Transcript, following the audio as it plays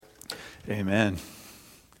Amen.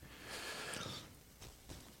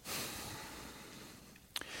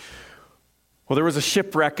 Well, there was a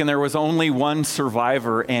shipwreck and there was only one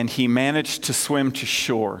survivor, and he managed to swim to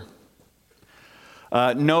shore.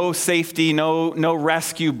 No safety, no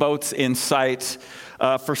rescue boats in sight.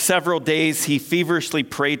 For several days, he feverishly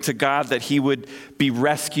prayed to God that he would be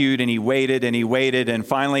rescued, and he waited, and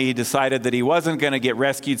finally he decided that he wasn't going to get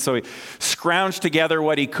rescued, so he scrounged together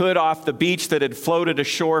what he could off the beach that had floated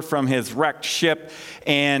ashore from his wrecked ship,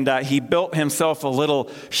 and he built himself a little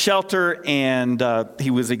shelter, and he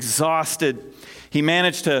was exhausted. He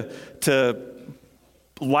managed to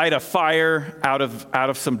light a fire out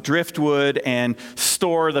of some driftwood and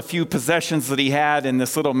store the few possessions that he had in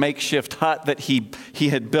this little makeshift hut that he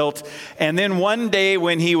had built. And then one day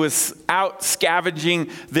when he was out scavenging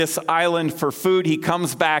this island for food, he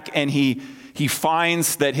comes back and he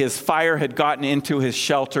finds that his fire had gotten into his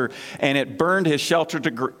shelter, and it burned his shelter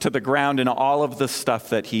to the ground and all of the stuff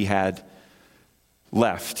that he had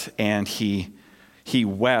left. And he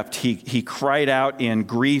wept. He cried out in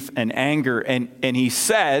grief and anger, and he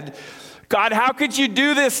said, God, how could you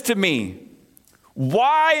do this to me?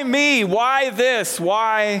 Why me? Why this?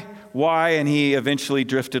 Why? And he eventually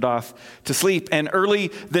drifted off to sleep. And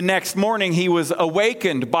early the next morning, he was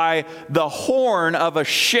awakened by the horn of a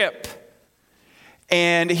ship.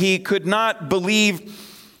 And he could not believe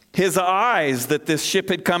his eyes that this ship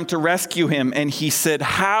had come to rescue him. And he said,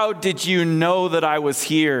 how did you know that I was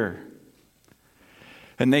here?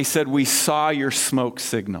 And they said, we saw your smoke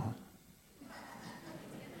signal.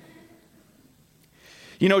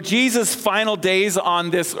 You know, Jesus' final days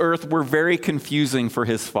on this earth were very confusing for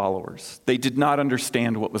his followers. They did not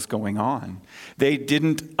understand what was going on. They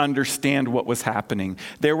didn't understand what was happening.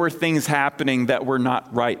 There were things happening that were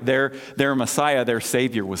not right. Their Messiah, their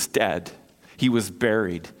Savior, was dead. He was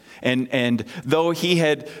buried. And though he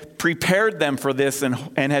had prepared them for this and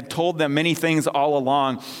had told them many things all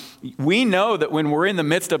along, we know that when we're in the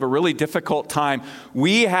midst of a really difficult time,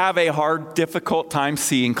 we have a hard, difficult time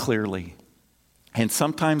seeing clearly. And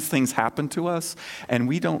sometimes things happen to us and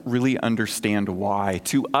we don't really understand why.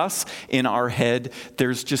 To us, in our head,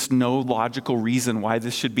 there's just no logical reason why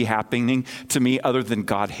this should be happening to me other than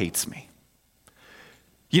God hates me.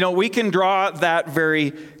 You know, we can draw that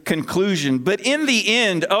very conclusion. But in the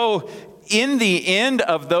end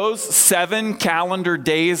of those 7 calendar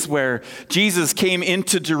days where Jesus came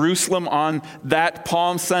into Jerusalem on that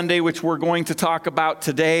Palm Sunday, which we're going to talk about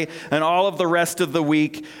today, and all of the rest of the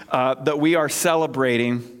week that we are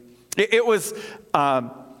celebrating, it was,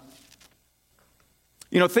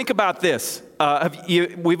 think about this.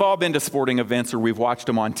 We've all been to sporting events or we've watched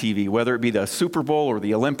them on TV, whether it be the Super Bowl or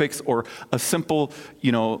the Olympics or a simple,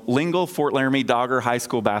 Lingle Fort Laramie Dogger High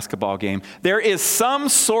School basketball game. There is some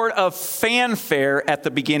sort of fanfare at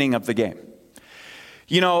the beginning of the game.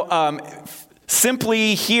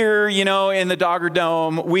 Simply here, in the Dogger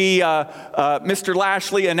Dome, Mr.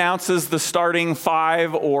 Lashley announces the starting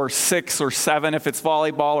 5 or 6 or 7 if it's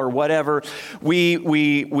volleyball or whatever. We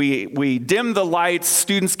dim the lights.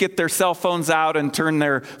 Students get their cell phones out and turn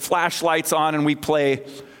their flashlights on, and we play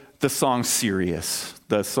the song "Sirius,"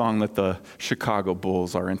 the song that the Chicago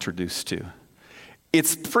Bulls are introduced to.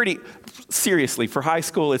 It's seriously, for high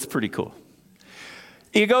school, it's pretty cool.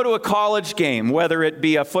 You go to a college game, whether it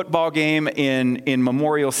be a football game in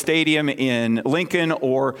Memorial Stadium in Lincoln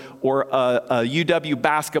or a UW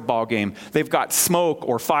basketball game. They've got smoke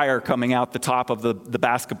or fire coming out the top of the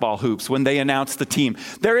basketball hoops when they announce the team.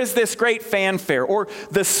 There is this great fanfare. Or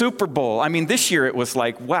the Super Bowl. I mean, this year it was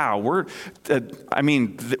like, wow,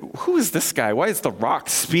 who is this guy? Why is The Rock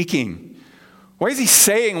speaking? Why is he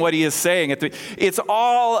saying what he is saying? It's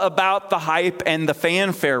all about the hype and the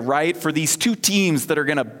fanfare, right? For these two teams that are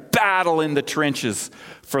going to battle in the trenches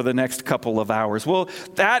for the next couple of hours. Well,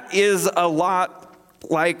 that is a lot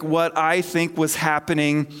like what I think was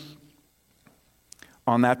happening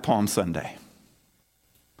on that Palm Sunday.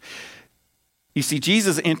 You see,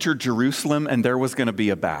 Jesus entered Jerusalem and there was going to be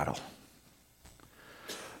a battle.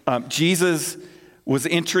 Jesus was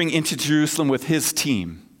entering into Jerusalem with his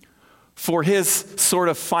team for his sort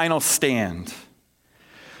of final stand.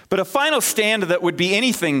 But a final stand that would be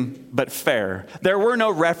anything but fair. There were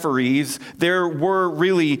no referees. There were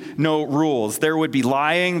really no rules. There would be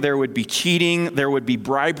lying. There would be cheating. There would be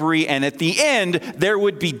bribery. And at the end, there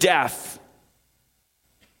would be death.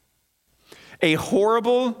 A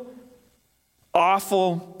horrible,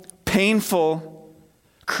 awful, painful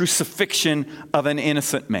crucifixion of an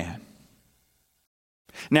innocent man.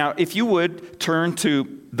 Now, if you would turn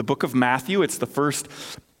to the book of Matthew, it's the first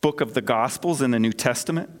book of the Gospels in the New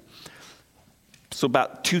Testament. So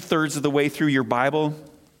about 2/3 of the way through your Bible.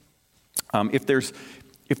 If there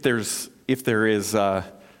is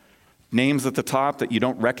names at the top that you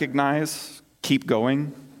don't recognize, keep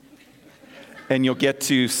going, and you'll get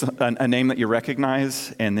to a name that you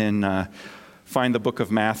recognize, and then find the book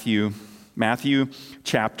of Matthew, Matthew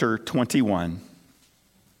chapter 21.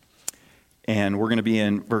 And we're going to be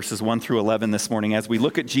in verses 1 through 11 this morning as we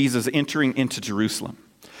look at Jesus entering into Jerusalem.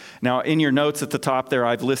 Now, in your notes at the top there,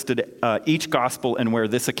 I've listed each gospel and where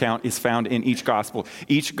this account is found in each gospel.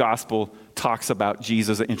 Each gospel talks about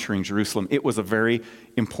Jesus entering Jerusalem. It was a very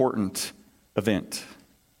important event.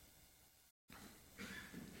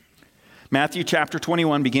 Matthew chapter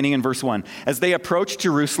 21, beginning in verse 1. As they approached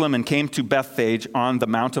Jerusalem and came to Bethphage on the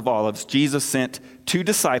Mount of Olives, Jesus sent 2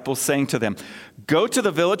 disciples, saying to them, "Go to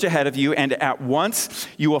the village ahead of you, and at once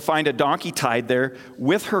you will find a donkey tied there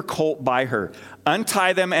with her colt by her.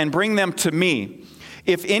 Untie them and bring them to me.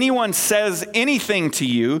 If anyone says anything to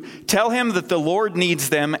you, tell him that the Lord needs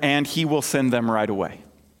them, and he will send them right away."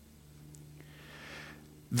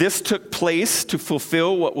 This took place to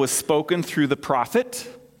fulfill what was spoken through the prophet.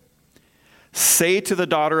 "Say to the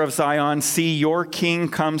daughter of Zion, see, your king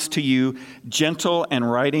comes to you, gentle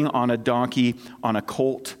and riding on a donkey, on a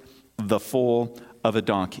colt, the foal of a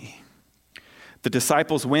donkey." The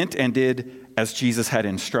disciples went and did as Jesus had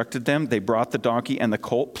instructed them. They brought the donkey and the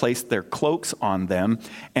colt, placed their cloaks on them,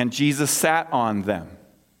 and Jesus sat on them.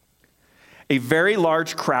 A very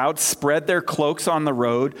large crowd spread their cloaks on the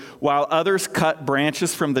road, while others cut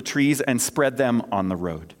branches from the trees and spread them on the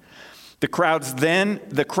road. The crowds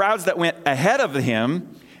that went ahead of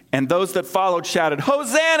him and those that followed shouted,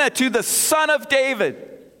 "Hosanna to the Son of David!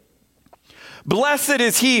 Blessed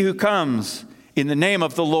is he who comes in the name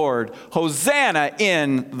of the Lord. Hosanna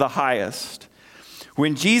in the highest."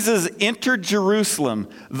 When Jesus entered Jerusalem,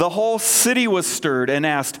 the whole city was stirred and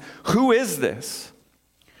asked, "Who is this?"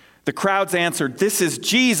 The crowds answered, "This is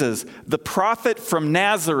Jesus, the prophet from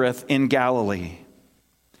Nazareth in Galilee."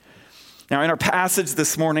 Now, in our passage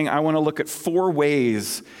this morning, I want to look at 4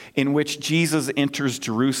 ways in which Jesus enters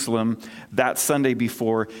Jerusalem that Sunday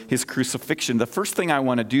before his crucifixion. The first thing I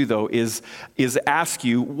want to do, though, is ask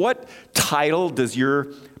you, what title does your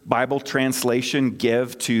Bible translation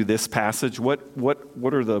give to this passage? What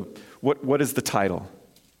is the title?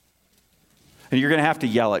 And you're going to have to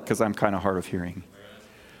yell it because I'm kind of hard of hearing.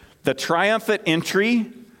 The triumphant entry.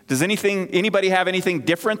 Does anybody have anything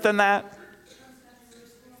different than that?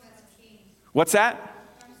 What's that?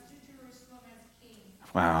 Comes to Jerusalem as king.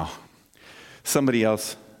 Wow. Somebody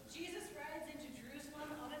else. Jesus rides into Jerusalem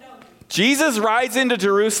on a donkey. Jesus rides into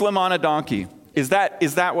Jerusalem on a donkey. Is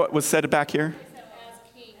that what was said back here?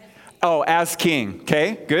 As king. Oh, as king.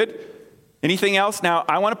 Okay, good. Anything else? Now,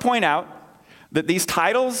 I want to point out that these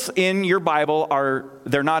titles in your Bible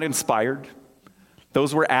they're not inspired.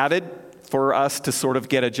 Those were added for us to sort of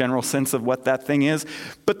get a general sense of what that thing is.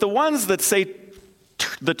 But the ones that say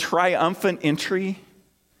the triumphant entry,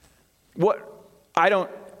 I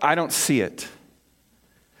don't see it.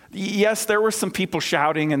 Yes, there were some people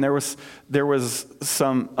shouting and there was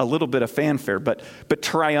a little bit of fanfare, but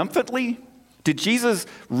triumphantly, did Jesus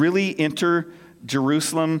really enter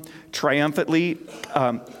Jerusalem triumphantly?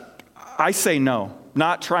 I say no,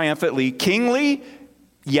 not triumphantly. Kingly,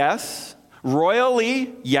 yes.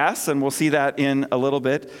 Royally, yes, and we'll see that in a little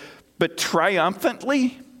bit. But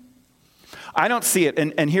triumphantly, I don't see it,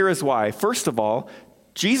 and here is why. First of all,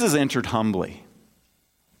 Jesus entered humbly.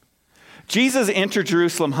 Jesus entered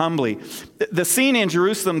Jerusalem humbly. The scene in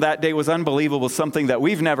Jerusalem that day was unbelievable, something that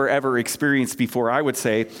we've never ever experienced before, I would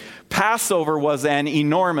say. Passover was an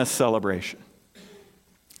enormous celebration.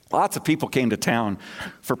 Lots of people came to town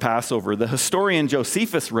for Passover. The historian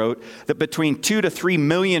Josephus wrote that between 2 to 3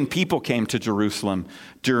 million people came to Jerusalem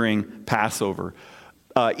during Passover.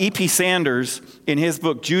 E.P. Sanders, in his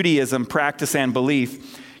book Judaism, Practice and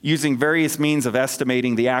Belief, using various means of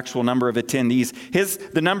estimating the actual number of attendees,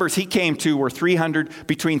 the numbers he came to were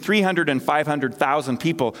between 300 and 500,000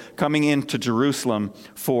 people coming into Jerusalem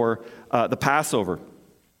for the Passover.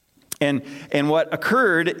 And what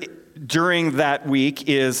occurred during that week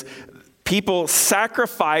is people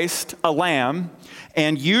sacrificed a lamb,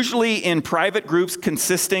 and usually in private groups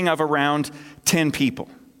consisting of around 10 people.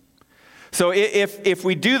 So if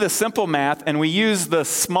we do the simple math and we use the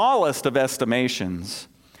smallest of estimations,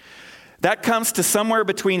 that comes to somewhere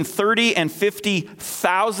between 30 and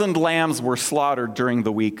 50,000 lambs were slaughtered during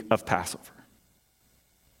the week of Passover.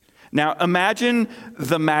 Now imagine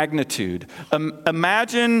the magnitude.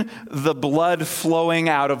 Imagine the blood flowing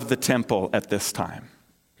out of the temple at this time.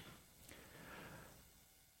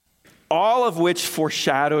 All of which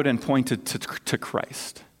foreshadowed and pointed to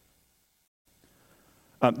Christ.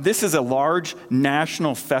 This is a large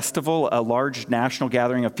national festival, a large national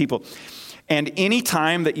gathering of people. And any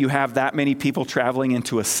time that you have that many people traveling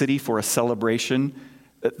into a city for a celebration,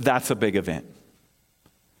 that's a big event.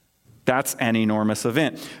 That's an enormous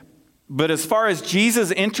event. But as far as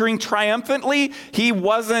Jesus entering triumphantly, he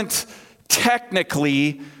wasn't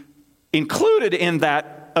technically included in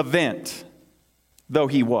that event, though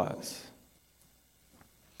he was.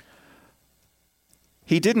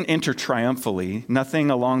 He didn't enter triumphally.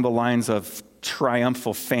 Nothing along the lines of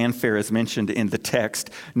triumphal fanfare is mentioned in the text.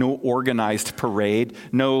 No organized parade,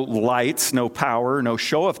 no lights, no power, no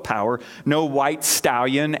show of power, no white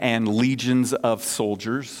stallion and legions of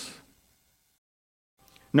soldiers.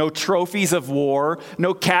 No trophies of war,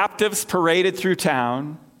 no captives paraded through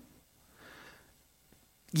town.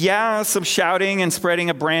 Yeah, some shouting and spreading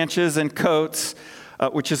of branches and coats,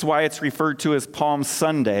 which is why it's referred to as Palm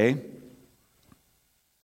Sunday.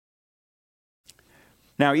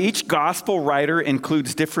 Now, each gospel writer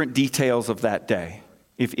includes different details of that day.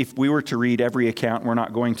 If we were to read every account, we're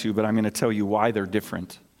not going to, but I'm going to tell you why they're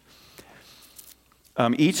different.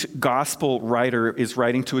 Each gospel writer is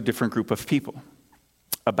writing to a different group of people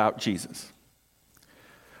about Jesus.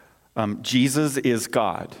 Jesus is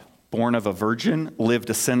God, born of a virgin,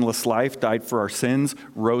 lived a sinless life, died for our sins,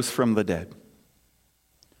 rose from the dead.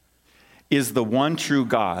 Is the one true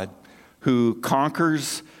God who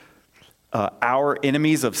conquers our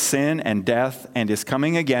enemies of sin and death, and is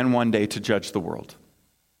coming again one day to judge the world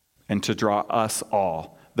and to draw us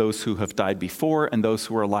all, those who have died before and those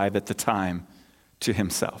who are alive at the time, to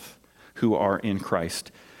himself, who are in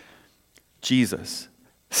Christ Jesus.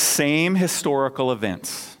 Same historical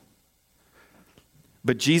events.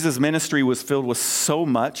 But Jesus' ministry was filled with so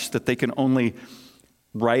much that they can only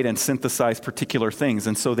write and synthesize particular things.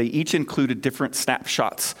 And so they each included different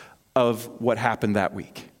snapshots of what happened that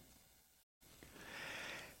week.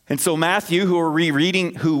 And so Matthew,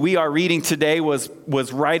 who we are reading today,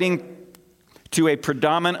 was writing to a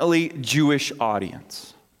predominantly Jewish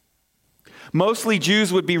audience. Mostly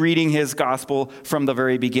Jews would be reading his gospel from the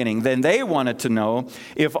very beginning. Then they wanted to know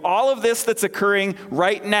if all of this that's occurring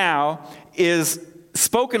right now is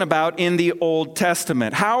spoken about in the Old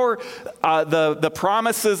Testament. How are the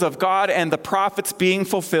promises of God and the prophets being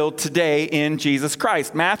fulfilled today in Jesus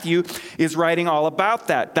Christ? Matthew is writing all about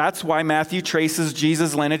that. That's why Matthew traces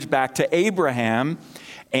Jesus' lineage back to Abraham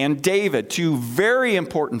and David, two very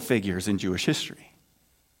important figures in Jewish history.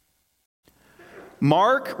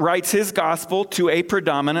 Mark writes his gospel to a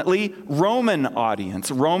predominantly Roman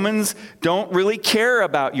audience. Romans don't really care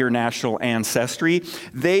about your national ancestry.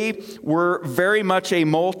 They were very much a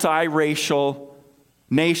multiracial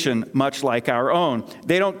nation, much like our own.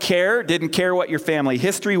 They didn't care what your family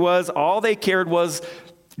history was. All they cared was,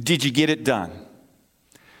 did you get it done?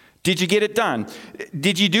 Did you get it done?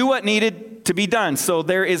 Did you do what needed to be done? So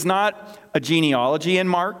there is not a genealogy in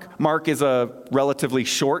Mark. Mark is a relatively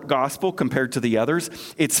short gospel compared to the others.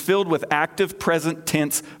 It's filled with active present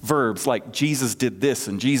tense verbs like Jesus did this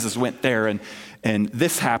and Jesus went there and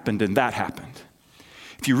this happened and that happened.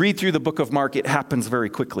 If you read through the book of Mark, it happens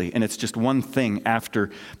very quickly and it's just one thing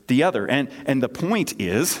after the other. And the point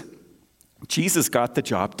is, Jesus got the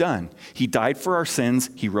job done. He died for our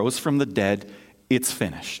sins. He rose from the dead. It's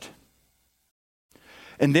finished.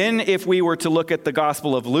 And then if we were to look at the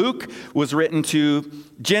Gospel of Luke, was written to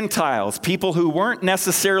Gentiles, people who weren't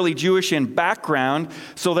necessarily Jewish in background,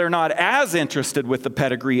 so they're not as interested with the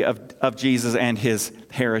pedigree of Jesus and his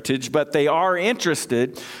heritage, but they are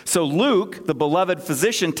interested. So Luke, the beloved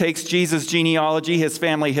physician, takes Jesus' genealogy, his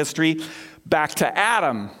family history, back to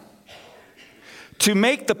Adam to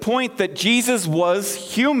make the point that Jesus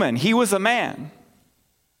was human. He was a man.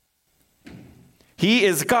 He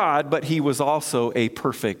is God, but he was also a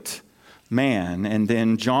perfect man. And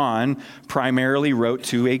then John primarily wrote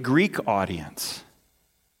to a Greek audience.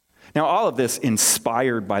 Now, all of this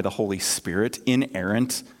inspired by the Holy Spirit,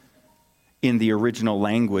 inerrant in the original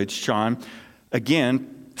language. John,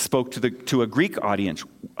 again, spoke to a Greek audience,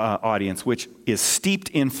 which is steeped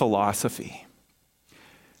in philosophy.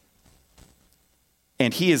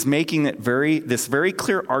 And he is making this very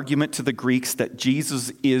clear argument to the Greeks that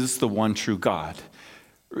Jesus is the one true God.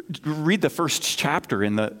 Read the first chapter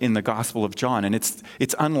in the Gospel of John, and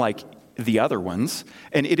it's unlike the other ones,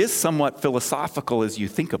 and it is somewhat philosophical as you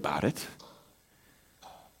think about it.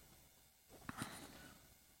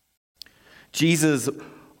 Jesus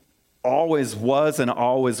always was and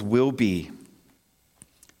always will be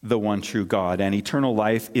the one true God, and eternal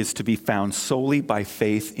life is to be found solely by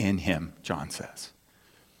faith in him, John says.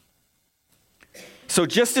 So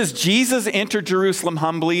just as Jesus entered Jerusalem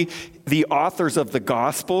humbly, the authors of the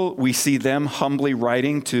gospel, we see them humbly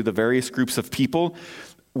writing to the various groups of people.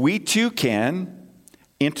 We too can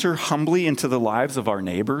enter humbly into the lives of our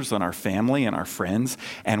neighbors and our family and our friends,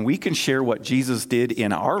 and we can share what Jesus did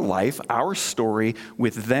in our life, our story,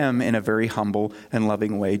 with them in a very humble and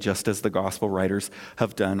loving way, just as the gospel writers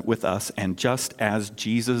have done with us, and just as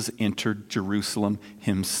Jesus entered Jerusalem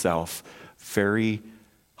himself, very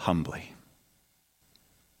humbly.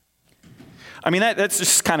 I mean, that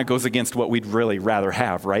just kind of goes against what we'd really rather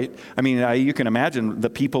have, right? I mean, you can imagine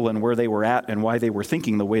the people and where they were at and why they were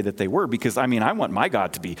thinking the way that they were, because, I mean, I want my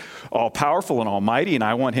God to be all-powerful and almighty, and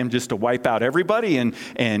I want him just to wipe out everybody and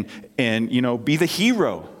be the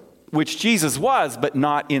hero, which Jesus was, but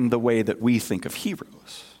not in the way that we think of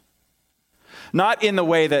heroes. Not in the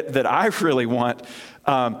way that I really want.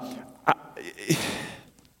 Do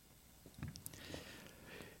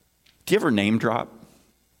you ever name drop?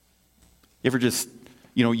 You ever just,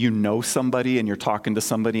 you know somebody and you're talking to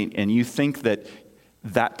somebody and you think that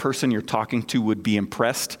that person you're talking to would be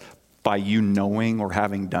impressed by you knowing or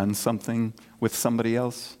having done something with somebody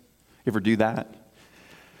else? You ever do that?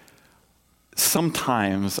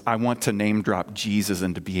 Sometimes I want to name drop Jesus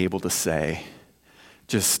and to be able to say,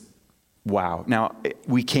 just, wow. Now,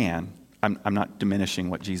 we can. I'm not diminishing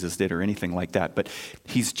what Jesus did or anything like that, but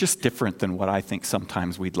he's just different than what I think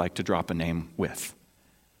sometimes we'd like to drop a name with.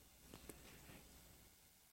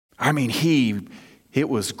 I mean, it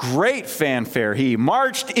was great fanfare. He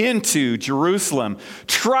marched into Jerusalem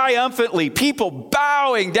triumphantly, people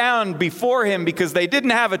bowing down before him because they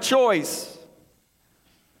didn't have a choice.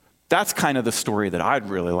 That's kind of the story that I'd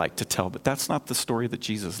really like to tell, but that's not the story that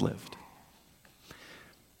Jesus lived.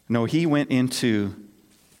 No, he went into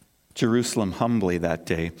Jerusalem humbly that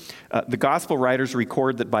day. The gospel writers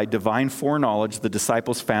record that by divine foreknowledge, the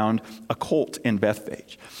disciples found a colt in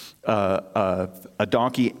Bethphage. A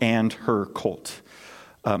donkey and her colt.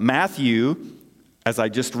 Matthew, as I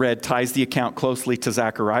just read, ties the account closely to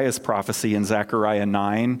Zechariah's prophecy in Zechariah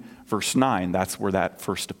 9, verse 9. That's where that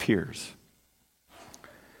first appears.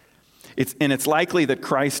 It's likely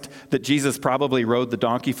that Jesus probably rode the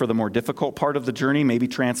donkey for the more difficult part of the journey, maybe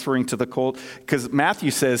transferring to the colt, because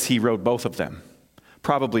Matthew says he rode both of them,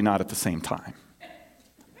 probably not at the same time,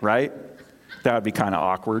 right? That would be kind of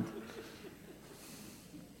awkward.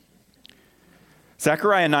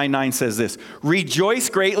 Zechariah 9:9 says this, "Rejoice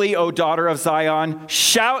greatly, O daughter of Zion.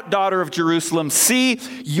 Shout, daughter of Jerusalem. See,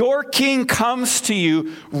 your king comes to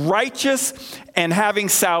you, righteous and having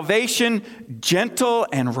salvation, gentle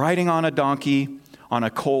and riding on a donkey, on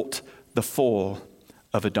a colt, the foal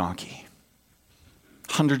of a donkey."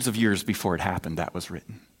 Hundreds of years before it happened, that was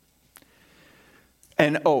written.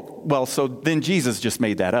 And so then Jesus just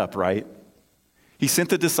made that up, right? He sent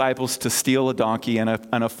the disciples to steal a donkey and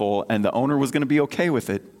a foal, and the owner was going to be okay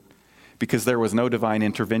with it because there was no divine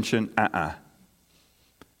intervention.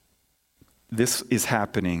 This is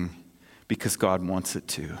happening because God wants it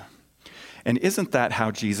to. And isn't that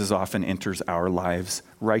how Jesus often enters our lives?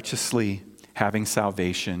 Righteously, having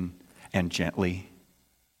salvation, and gently.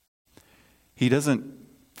 He doesn't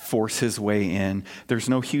force his way in. There's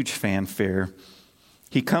no huge fanfare.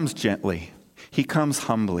 He comes gently. He comes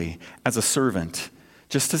humbly as a servant,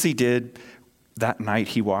 just as he did that night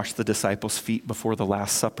he washed the disciples' feet before the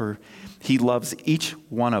Last Supper. He loves each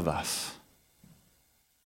one of us.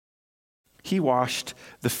 He washed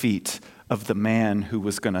the feet of the man who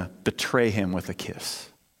was going to betray him with a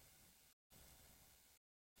kiss.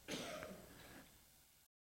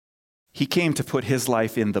 He came to put his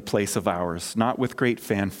life in the place of ours, not with great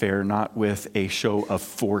fanfare, not with a show of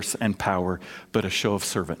force and power, but a show of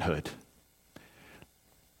servanthood.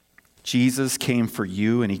 Jesus came for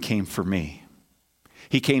you and he came for me.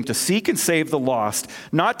 He came to seek and save the lost,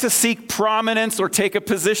 not to seek prominence or take a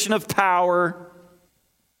position of power.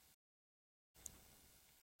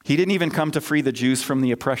 He didn't even come to free the Jews from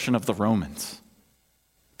the oppression of the Romans.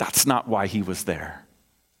 That's not why he was there.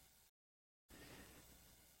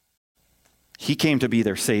 He came to be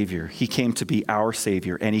their Savior. He came to be our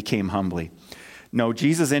Savior, and he came humbly. No,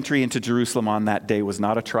 Jesus' entry into Jerusalem on that day was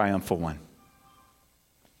not a triumphal one.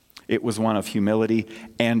 It was one of humility,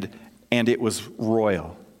 and it was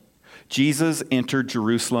royal. Jesus entered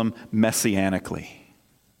Jerusalem messianically.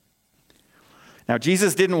 Now,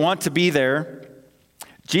 Jesus didn't want to be there.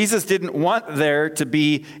 Jesus didn't want there to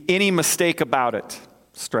be any mistake about it.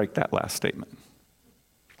 Strike that last statement.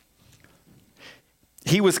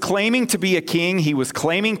 He was claiming to be a king. He was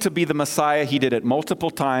claiming to be the Messiah. He did it multiple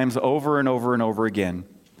times, over and over and over again.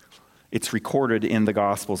 It's recorded in the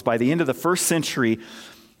Gospels. By the end of the first century,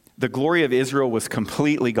 the glory of Israel was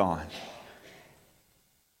completely gone.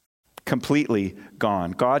 completely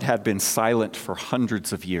gone. God had been silent for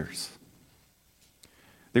hundreds of years.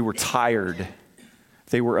 They were tired.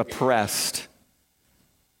 They were oppressed.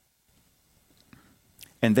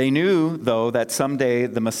 And they knew, though, that someday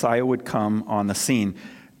the Messiah would come on the scene.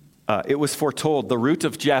 It was foretold, the root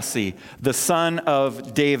of Jesse, the son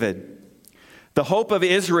of David. The hope of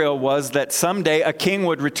Israel was that someday a king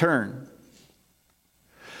would return.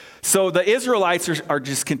 So the Israelites are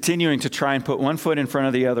just continuing to try and put one foot in front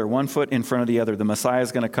of the other, one foot in front of the other. The Messiah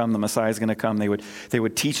is going to come, the Messiah is going to come. They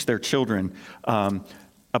would teach their children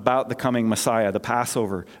about the coming Messiah, the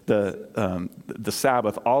Passover, the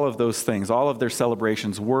Sabbath, all of those things, all of their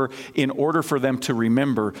celebrations were in order for them to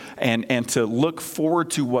remember and to look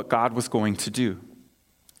forward to what God was going to do.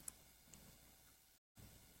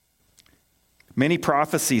 Many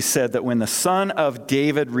prophecies said that when the Son of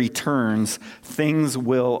David returns, things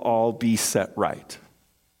will all be set right.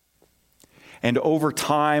 And over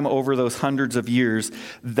time, over those hundreds of years,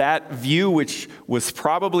 that view, which was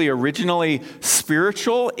probably originally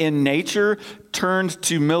spiritual in nature, turned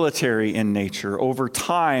to military in nature. Over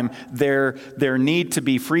time, their need to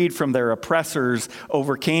be freed from their oppressors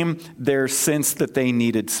overcame their sense that they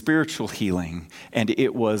needed spiritual healing. And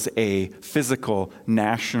it was a physical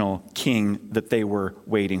national king that they were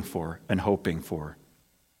waiting for and hoping for.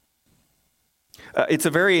 It's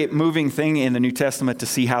a very moving thing in the New Testament to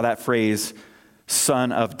see how that phrase,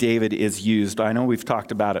 Son of David, is used. I know we've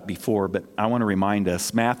talked about it before, but I want to remind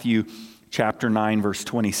us. Matthew chapter 9, verse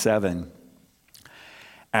 27.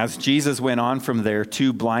 As Jesus went on from there,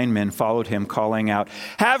 2 blind men followed him, calling out,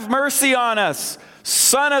 "Have mercy on us,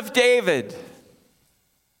 Son of David."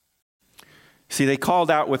 See, they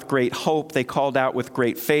called out with great hope. They called out with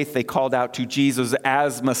great faith. They called out to Jesus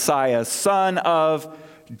as Messiah, Son of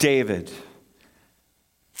David.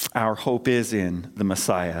 Our hope is in the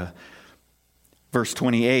Messiah. Verse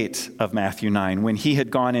 28 of Matthew 9, when he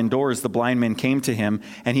had gone indoors, the blind men came to him,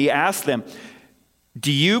 and he asked them,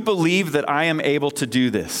 "Do you believe that I am able to do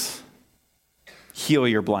this? Heal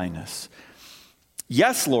your blindness."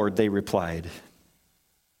 "Yes, Lord," they replied.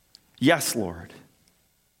 "Yes, Lord."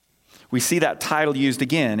 We see that title used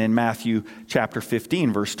again in Matthew chapter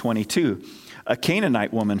 15, verse 22. A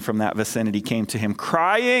Canaanite woman from that vicinity came to him,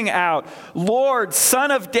 crying out, "Lord,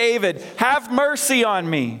 Son of David, have mercy on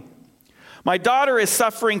me. My daughter is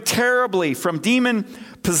suffering terribly from demon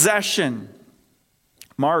possession."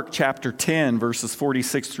 Mark chapter 10, verses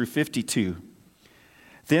 46 through 52.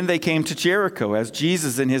 Then they came to Jericho. As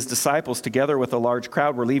Jesus and his disciples, together with a large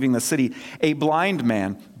crowd, were leaving the city, a blind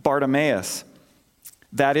man, Bartimaeus,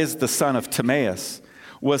 that is the son of Timaeus,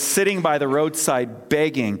 was sitting by the roadside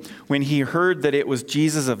begging. When he heard that it was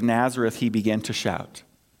Jesus of Nazareth, he began to shout,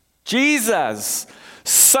 "Jesus,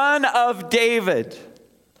 Son of David,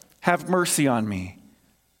 have mercy on me."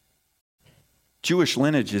 Jewish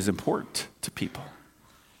lineage is important to people.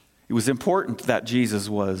 It was important that Jesus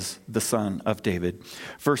was the Son of David.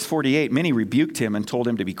 Verse 48, many rebuked him and told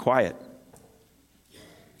him to be quiet.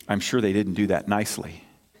 I'm sure they didn't do that nicely.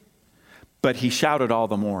 But he shouted all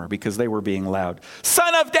the more because they were being loud.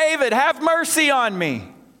 "Son of David, have mercy on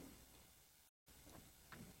me."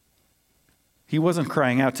 He wasn't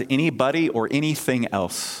crying out to anybody or anything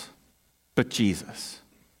else but Jesus.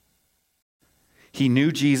 He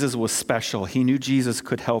knew Jesus was special. He knew Jesus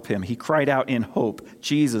could help him. He cried out in hope,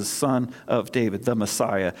 "Jesus, Son of David, the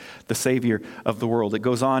Messiah, the Savior of the world." It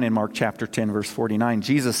goes on in Mark chapter 10, verse 49.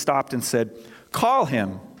 Jesus stopped and said, "Call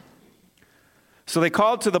him." So they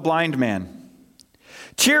called to the blind man.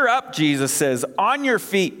 "Cheer up," Jesus says, "on your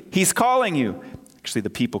feet. He's calling you." Actually, the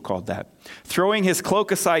people called that. Throwing his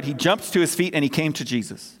cloak aside, he jumped to his feet and he came to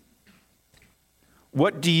Jesus.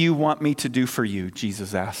 "What do you want me to do for you?"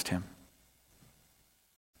 Jesus asked him.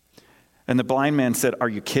 And the blind man said, "Are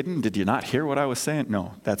you kidding? Did you not hear what I was saying?"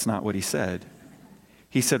 No, that's not what he said.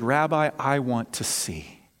 He said, "Rabbi, I want to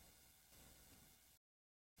see."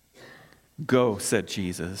 "Go," said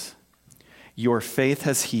Jesus. "Your faith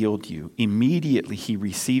has healed you." Immediately he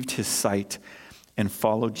received his sight and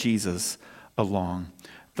followed Jesus along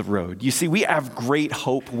the road. You see, we have great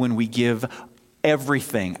hope when we give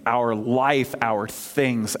everything, our life, our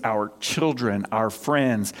things, our children, our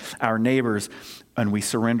friends, our neighbors, and we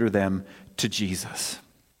surrender them to Jesus.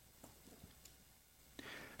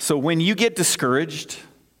 So when you get discouraged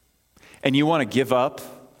and you want to give up,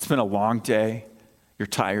 it's been a long day, you're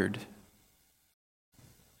tired,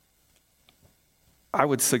 I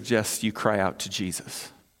would suggest you cry out to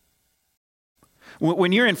Jesus.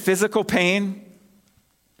 When you're in physical pain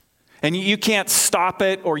and you can't stop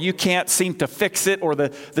it, or you can't seem to fix it, or the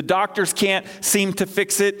doctors can't seem to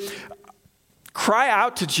fix it, cry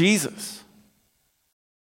out to Jesus.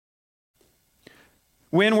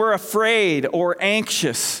 When we're afraid or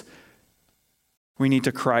anxious, we need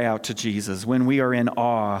to cry out to Jesus. When we are in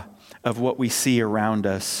awe of what we see around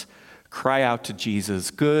us, cry out to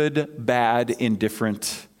Jesus. Good, bad,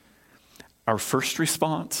 indifferent. Our first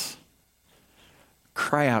response,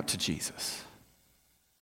 cry out to Jesus.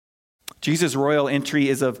 Jesus' royal entry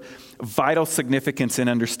is of vital significance in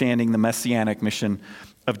understanding the messianic mission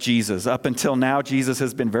of Jesus. Up until now, Jesus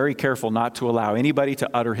has been very careful not to allow anybody to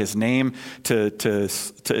utter his name. He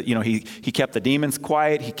kept the demons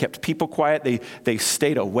quiet. He kept people quiet. They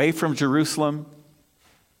stayed away from Jerusalem.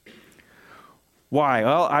 Why?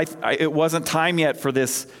 Well, it wasn't time yet for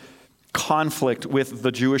this conflict with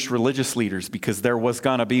the Jewish religious leaders, because there was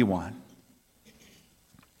going to be one.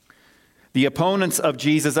 The opponents of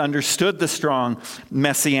Jesus understood the strong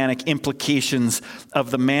messianic implications of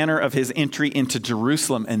the manner of his entry into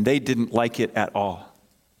Jerusalem, and they didn't like it at all.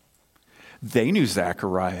 They knew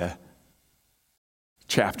Zechariah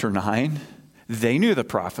chapter 9. They knew the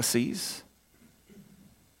prophecies.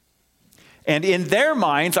 And in their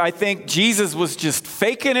minds, I think Jesus was just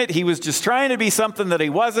faking it. He was just trying to be something that he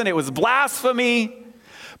wasn't. It was blasphemy.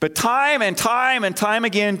 But time and time and time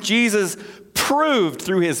again, Jesus proved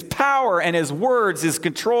through his power and his words, his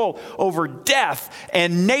control over death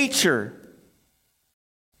and nature,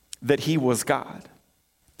 that he was God.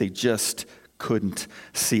 They just couldn't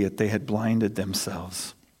see it. They had blinded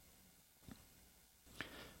themselves.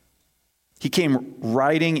 He came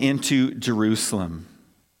riding into Jerusalem,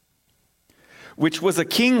 which was a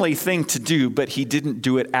kingly thing to do, but he didn't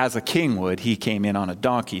do it as a king would. He came in on a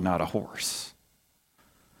donkey, not a horse.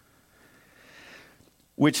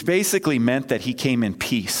 Which basically meant that he came in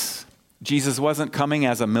peace. Jesus wasn't coming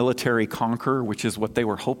as a military conqueror, which is what they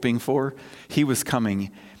were hoping for. He was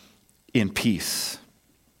coming in peace.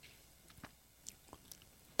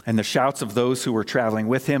 And the shouts of those who were traveling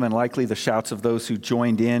with him, and likely the shouts of those who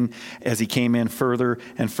joined in as he came in further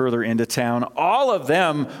and further into town, all of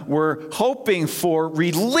them were hoping for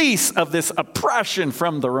release of this oppression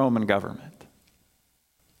from the Roman government.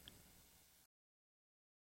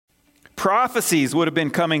 Prophecies would have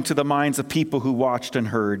been coming to the minds of people who watched and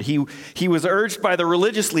heard. He was urged by the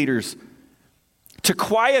religious leaders to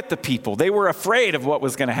quiet the people. They were afraid of what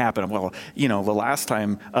was going to happen. Well, the last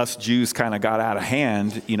time us Jews kind of got out of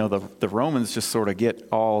hand, the Romans just sort of get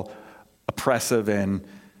all oppressive and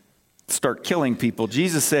start killing people.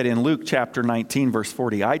 Jesus said in Luke chapter 19, verse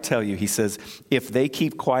 40, I tell you, he says, if they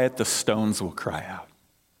keep quiet, the stones will cry out.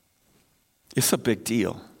 It's a big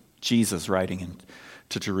deal. Jesus riding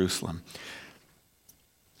into Jerusalem.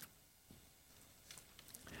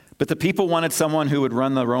 But the people wanted someone who would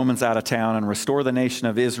run the Romans out of town and restore the nation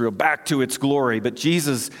of Israel back to its glory. But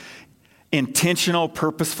Jesus' intentional,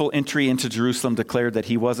 purposeful entry into Jerusalem declared that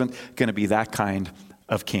he wasn't going to be that kind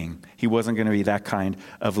of king. He wasn't going to be that kind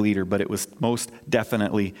of leader, but it was most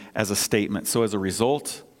definitely as a statement. So as a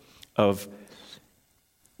result of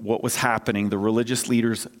what was happening, the religious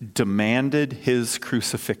leaders demanded his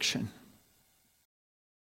crucifixion.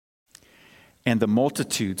 And the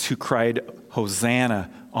multitudes who cried,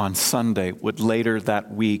 Hosanna, on Sunday would later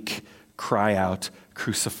that week cry out,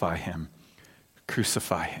 crucify him,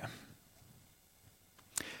 crucify him.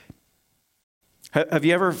 Have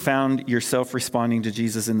you ever found yourself responding to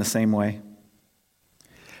Jesus in the same way?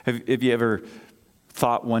 Have you ever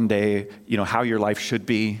thought one day, how your life should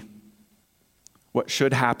be, what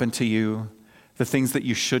should happen to you, the things that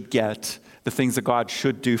you should get, the things that God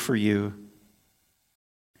should do for you?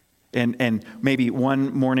 And maybe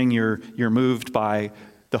one morning you're moved by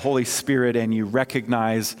the Holy Spirit and you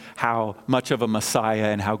recognize how much of a Messiah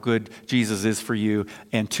and how good Jesus is for you.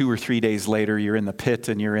 And 2 or 3 days later, you're in the pit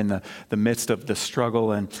and you're in the midst of the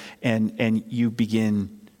struggle and you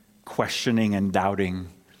begin questioning and doubting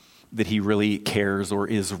that he really cares or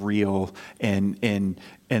is real. And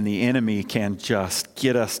the enemy can just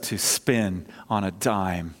get us to spin on a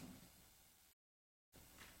dime.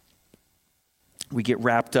 We get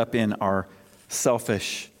wrapped up in our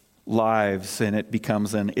selfish lives and it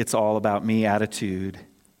becomes an it's all about me attitude.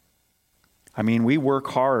 I mean, we work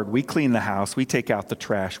hard, we clean the house, we take out the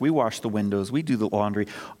trash, we wash the windows, we do the laundry,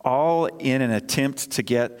 all in an attempt to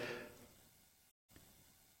get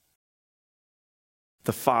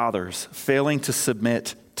the fathers, failing to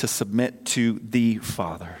submit to the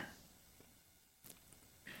Father.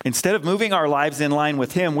 Instead of moving our lives in line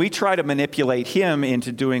with him, we try to manipulate him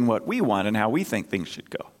into doing what we want and how we think things should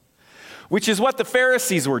go, which is what the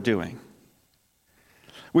Pharisees were doing,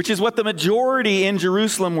 which is what the majority in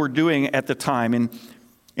Jerusalem were doing at the time. And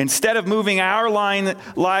instead of moving our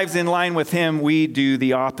lives in line with him, we do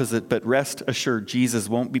the opposite. But rest assured, Jesus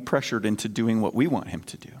won't be pressured into doing what we want him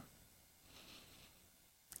to do.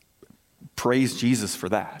 Praise Jesus for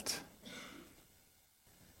that.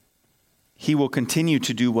 He will continue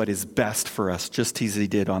to do what is best for us, just as he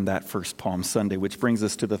did on that first Palm Sunday, which brings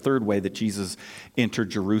us to the third way that Jesus entered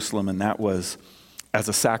Jerusalem, and that was as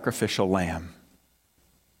a sacrificial lamb.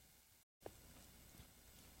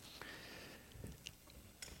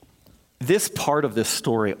 This part of this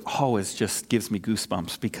story always just gives me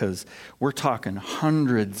goosebumps because we're talking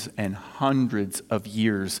hundreds and hundreds of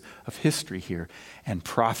years of history here and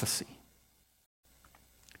prophecy.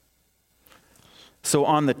 So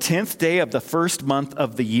on the 10th day of the first month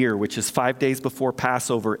of the year, which is 5 days before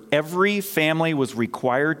Passover, every family was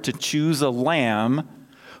required to choose a lamb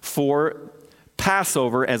for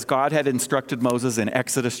Passover as God had instructed Moses in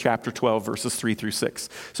Exodus chapter 12, verses 3 through 6.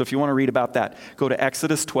 So if you want to read about that, go to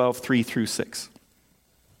Exodus 12, 3 through 6.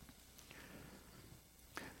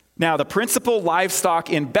 Now, the principal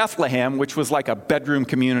livestock in Bethlehem, which was like a bedroom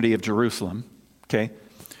community of Jerusalem, okay?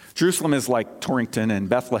 Jerusalem is like Torrington and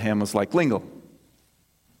Bethlehem was like Lingle.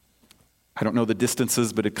 I don't know the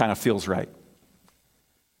distances, but it kind of feels right.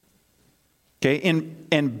 Okay,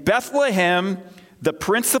 in Bethlehem, the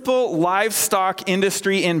principal livestock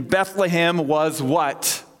industry in Bethlehem was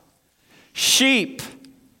what? Sheep.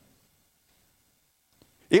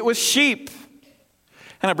 It was sheep.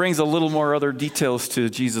 And it brings a little more other details to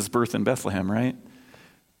Jesus' birth in Bethlehem, right?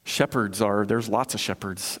 There's lots of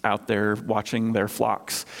shepherds out there watching their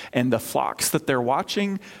flocks. And the flocks that they're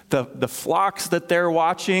watching, the flocks that they're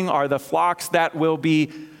watching are the flocks that will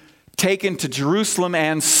be taken to Jerusalem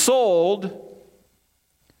and sold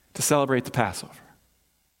to celebrate the Passover.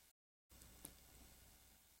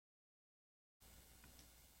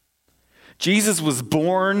 Jesus was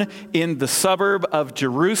born in the suburb of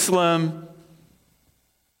Jerusalem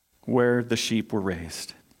where the sheep were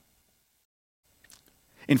raised.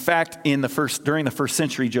 In fact, during the first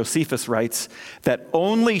century, Josephus writes that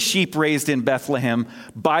only sheep raised in Bethlehem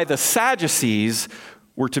by the Sadducees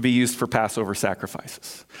were to be used for Passover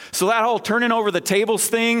sacrifices. So that whole turning over the tables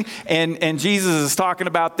thing, and Jesus is talking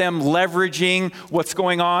about them leveraging what's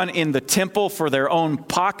going on in the temple for their own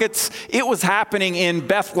pockets, it was happening in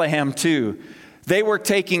Bethlehem too. They were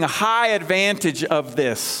taking high advantage of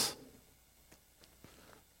this.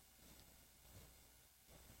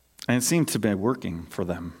 And it seemed to be working for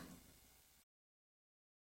them.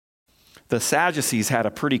 The Sadducees had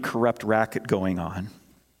a pretty corrupt racket going on.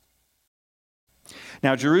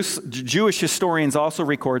 Now, Jewish historians also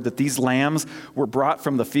record that these lambs were brought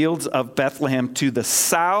from the fields of Bethlehem to the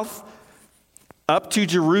south, up to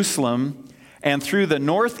Jerusalem, and through the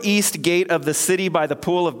northeast gate of the city by the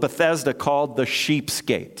pool of Bethesda called the Sheep's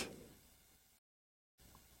Gate.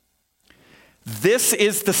 This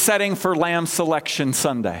is the setting for Lamb Selection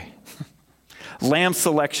Sunday, Lamb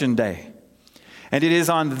Selection Day. And it is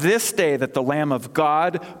on this day that the Lamb of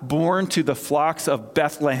God, born to the flocks of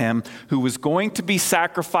Bethlehem, who was going to be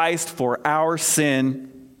sacrificed for our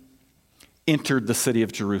sin, entered the city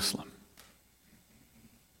of Jerusalem.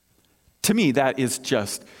 To me, that is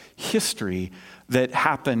just history that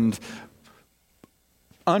happened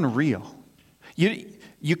unreal.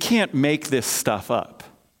 You can't make this stuff up.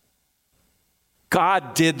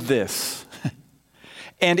 God did this.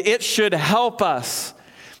 And it should help us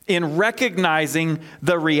in recognizing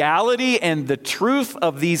the reality and the truth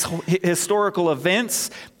of these historical events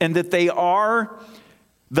and that they are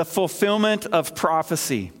the fulfillment of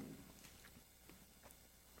prophecy.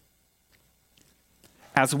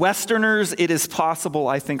 As Westerners, it is possible,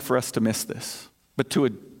 I think, for us to miss this. But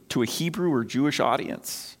to a Hebrew or Jewish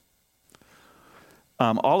audience,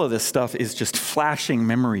 all of this stuff is just flashing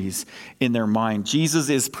memories in their mind. Jesus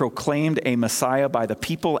is proclaimed a Messiah by the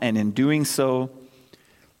people, and in doing so,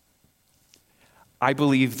 I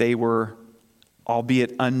believe they were,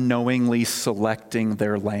 albeit unknowingly, selecting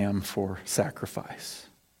their lamb for sacrifice.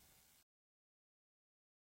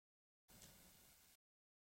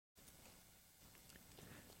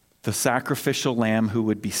 The sacrificial lamb who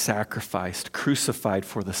would be sacrificed, crucified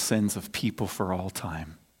for the sins of people for all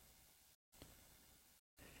time.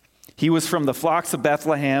 He was from the flocks of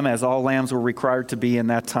Bethlehem, as all lambs were required to be in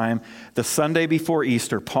that time. The Sunday before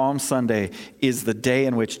Easter, Palm Sunday, is the day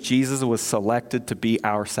in which Jesus was selected to be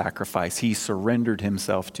our sacrifice. He surrendered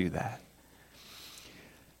himself to that.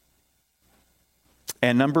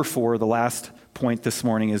 And number 4, the last point this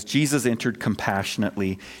morning, is Jesus entered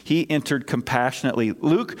compassionately. He entered compassionately.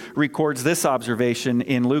 Luke records this observation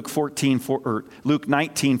in Luke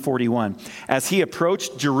 19:41. As he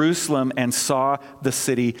approached Jerusalem and saw the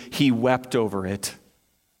city, he wept over it.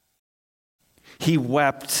 He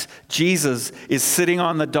wept. Jesus is sitting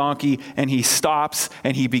on the donkey and he stops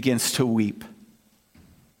and he begins to weep.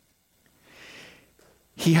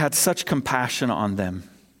 He had such compassion on them.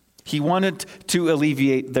 He wanted to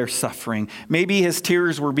alleviate their suffering. Maybe his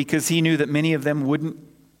tears were because he knew that many of them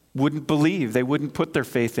wouldn't believe. They wouldn't put their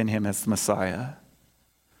faith in him as the Messiah.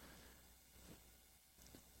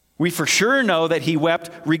 We for sure know that he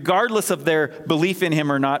wept regardless of their belief in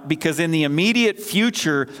him or not, because in the immediate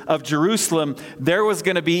future of Jerusalem, there was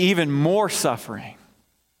going to be even more suffering.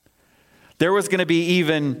 There was going to be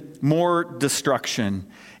even more destruction.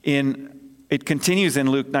 It continues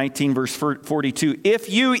in Luke 19, verse 42. If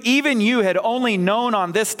even you had only known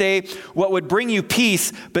on this day what would bring you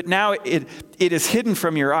peace, but now it is hidden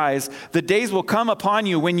from your eyes, the days will come upon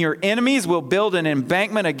you when your enemies will build an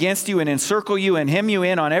embankment against you and encircle you and hem you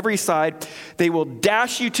in on every side. They will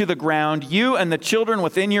dash you to the ground, you and the children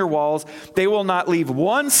within your walls. They will not leave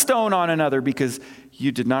one stone on another because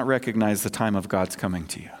you did not recognize the time of God's coming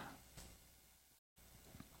to you.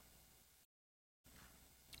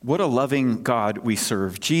 What a loving God we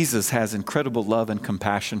serve. Jesus has incredible love and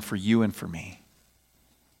compassion for you and for me.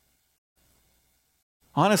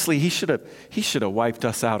 Honestly, he should have wiped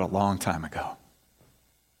us out a long time ago.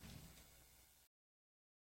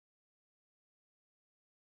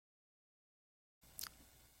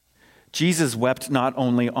 Jesus wept not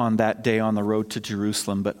only on that day on the road to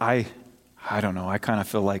Jerusalem, but I don't know, I kind of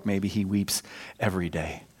feel like maybe he weeps every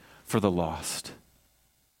day for the lost.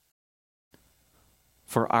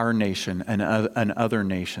 For our nation and other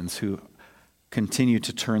nations who continue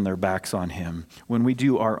to turn their backs on him, when we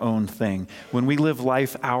do our own thing, when we live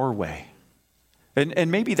life our way.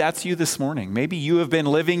 And maybe that's you this morning. Maybe you have been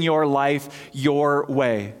living your life your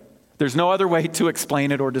way. There's no other way to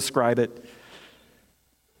explain it or describe it.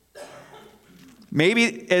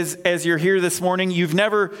 Maybe as you're here this morning, you've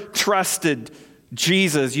never trusted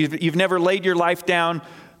Jesus. You've never laid your life down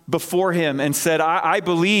before him and said, I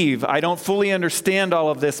believe. I don't fully understand all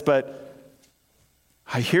of this, but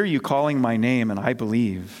I hear you calling my name and I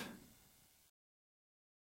believe.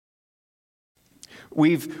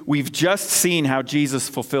 We've just seen how Jesus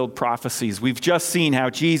fulfilled prophecies. We've just seen how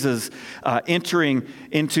Jesus entering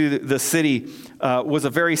into the city was a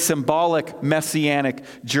very symbolic messianic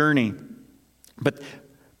journey. But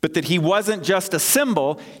that he wasn't just a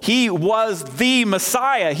symbol, he was the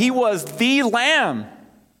Messiah. He was the Lamb.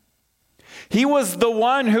 He was the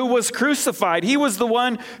one who was crucified. He was the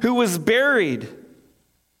one who was buried.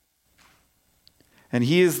 And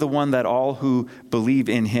he is the one that all who believe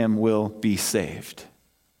in him will be saved.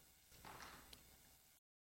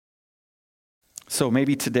 So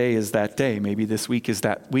maybe today is that day. Maybe this week is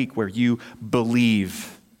that week where you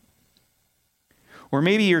believe. Or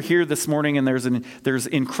maybe you're here this morning and there's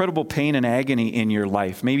incredible pain and agony in your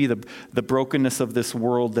life. Maybe the brokenness of this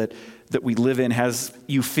world that we live in has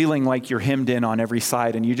you feeling like you're hemmed in on every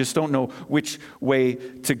side and you just don't know which way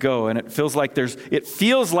to go. And it feels like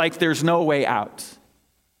there's no way out.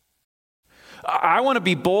 I want to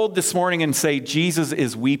be bold this morning and say Jesus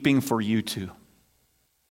is weeping for you too.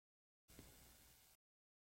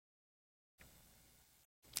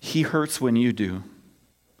 He hurts when you do.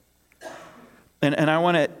 And I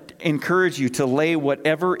want to encourage you to lay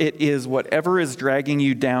whatever it is, whatever is dragging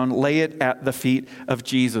you down, lay it at the feet of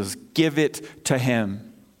Jesus. Give it to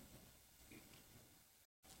him.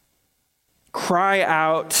 Cry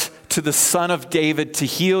out to the Son of David to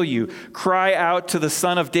heal you. Cry out to the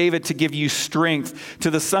Son of David to give you strength, to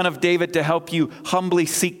the Son of David to help you humbly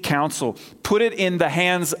seek counsel. Put it in the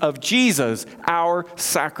hands of Jesus, our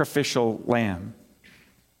sacrificial lamb.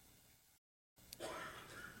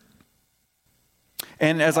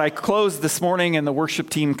 And as I close this morning and the worship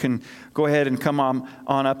team can go ahead and come on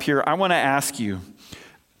up here, I want to ask you,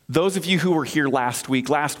 those of you who were here last week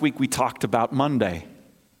we talked about Monday.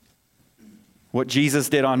 What Jesus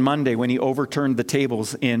did on Monday when he overturned the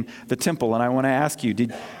tables in the temple. And I want to ask you,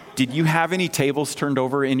 did you have any tables turned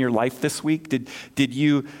over in your life this week? Did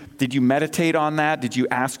you meditate on that? Did you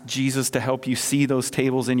ask Jesus to help you see those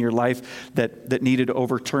tables in your life that needed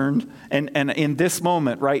overturned? And in this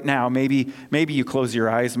moment right now, maybe you close your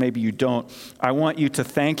eyes, maybe you don't. I want you to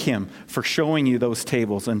thank him for showing you those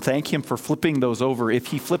tables and thank him for flipping those over if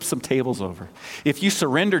he flipped some tables over. If you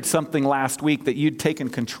surrendered something last week that you'd taken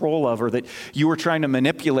control of, or that you were trying to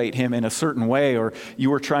manipulate him in a certain way, or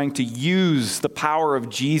you were trying to use the power of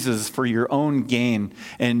Jesus for your own gain.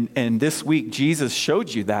 And this week, Jesus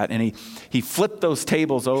showed you that, and he flipped those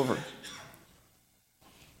tables over.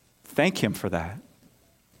 Thank him for that.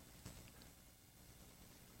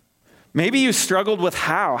 Maybe you struggled with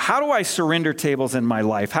how. How do I surrender tables in my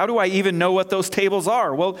life? How do I even know what those tables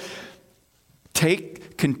are? Well,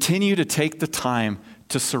 continue to take the time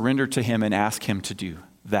to surrender to him and ask him to do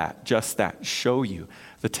that, just that. Show you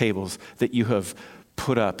the tables that you have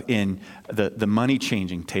put up in the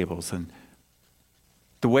money-changing tables and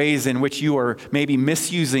the ways in which you are maybe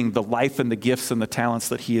misusing the life and the gifts and the talents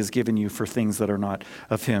that he has given you for things that are not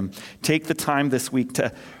of him. Take the time this week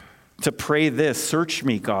to pray this. Search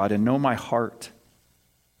me, God, and know my heart.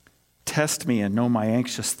 Test me and know my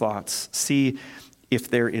anxious thoughts. See if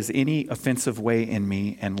there is any offensive way in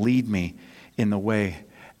me, and lead me in the way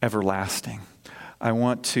everlasting. I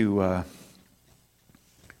want to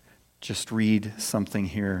just read something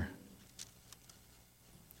here.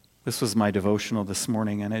 This was my devotional this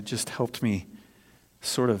morning, and it just helped me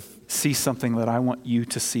sort of see something that I want you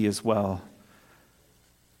to see as well.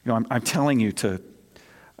 You know, I'm telling you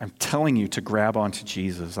to grab onto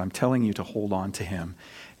Jesus. I'm telling you to hold on to him.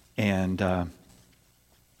 And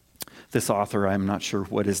this author, I'm not sure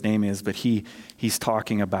what his name is, but he's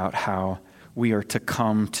talking about how we are to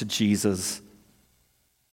come to Jesus.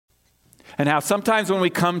 And how sometimes when we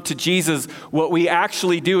come to Jesus, what we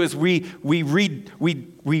actually do is we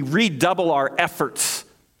redouble our efforts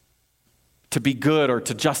to be good or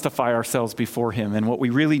to justify ourselves before him. And what we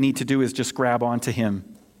really need to do is just grab onto him.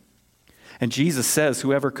 And Jesus says,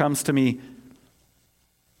 whoever comes to me,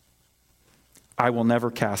 I will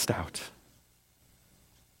never cast out.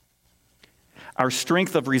 Our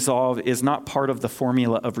strength of resolve is not part of the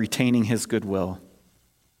formula of retaining his goodwill.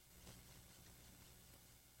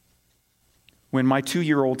 When my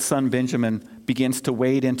 2-year-old son Benjamin begins to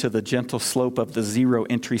wade into the gentle slope of the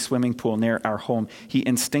zero-entry swimming pool near our home, he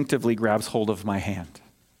instinctively grabs hold of my hand.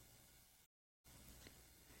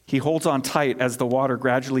 He holds on tight as the water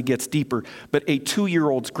gradually gets deeper, but a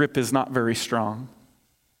 2-year-old's grip is not very strong.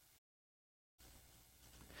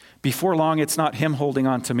 Before long, it's not him holding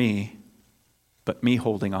on to me, but me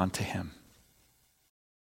holding on to him.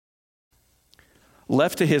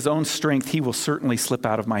 Left to his own strength, he will certainly slip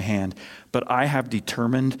out of my hand, but I have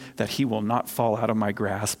determined that he will not fall out of my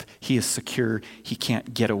grasp. He is secure. He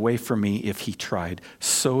can't get away from me if he tried.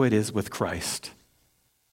 So it is with Christ.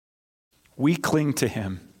 We cling to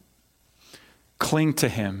him. Cling to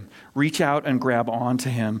him. Reach out and grab onto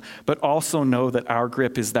him, but also know that our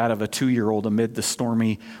grip is that of a 2-year-old amid the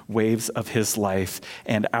stormy waves of his life,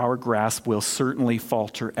 and our grasp will certainly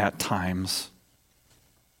falter at times.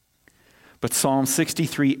 But Psalm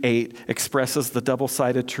 63:8 expresses the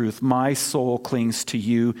double-sided truth. My soul clings to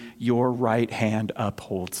you. Your right hand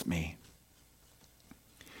upholds me.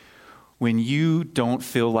 When you don't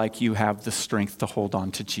feel like you have the strength to hold on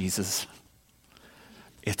to Jesus,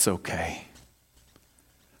 it's okay.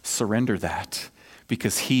 Surrender that,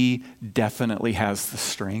 because he definitely has the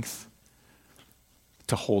strength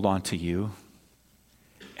to hold on to you,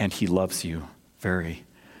 and he loves you very,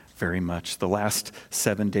 very much. The last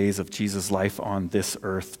 7 days of Jesus' life on this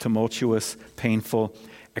earth, tumultuous, painful,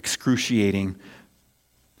 excruciating,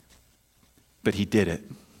 but he did it.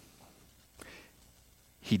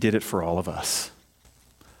 He did it for all of us.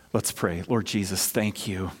 Let's pray. Lord Jesus, thank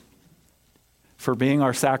you for being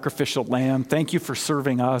our sacrificial lamb. Thank you for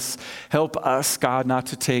serving us. Help us, God, not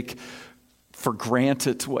to take for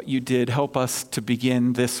granted what you did. Help us to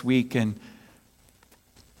begin this week and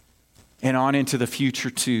on into the future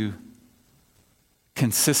to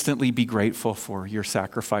consistently be grateful for your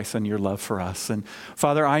sacrifice and your love for us. And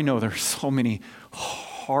Father, I know there's so many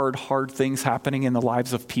hard things happening in the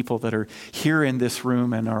lives of people that are here in this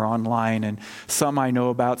room and are online, and some I know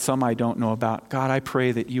about, some I don't know about. God, I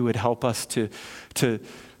pray that you would help us to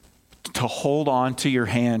hold on to your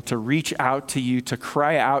hand, to reach out to you, to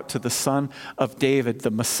cry out to the Son of David,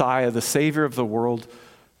 the Messiah, the Savior of the world.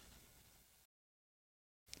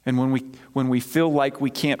 And when we feel like we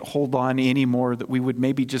can't hold on anymore, that we would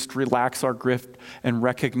maybe just relax our grip and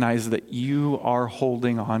recognize that you are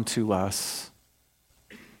holding on to us.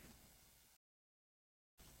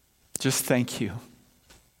 Just thank you.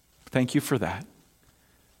 Thank you for that.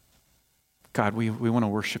 God, we want to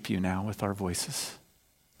worship you now with our voices.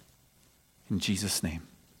 In Jesus' name,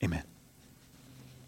 amen.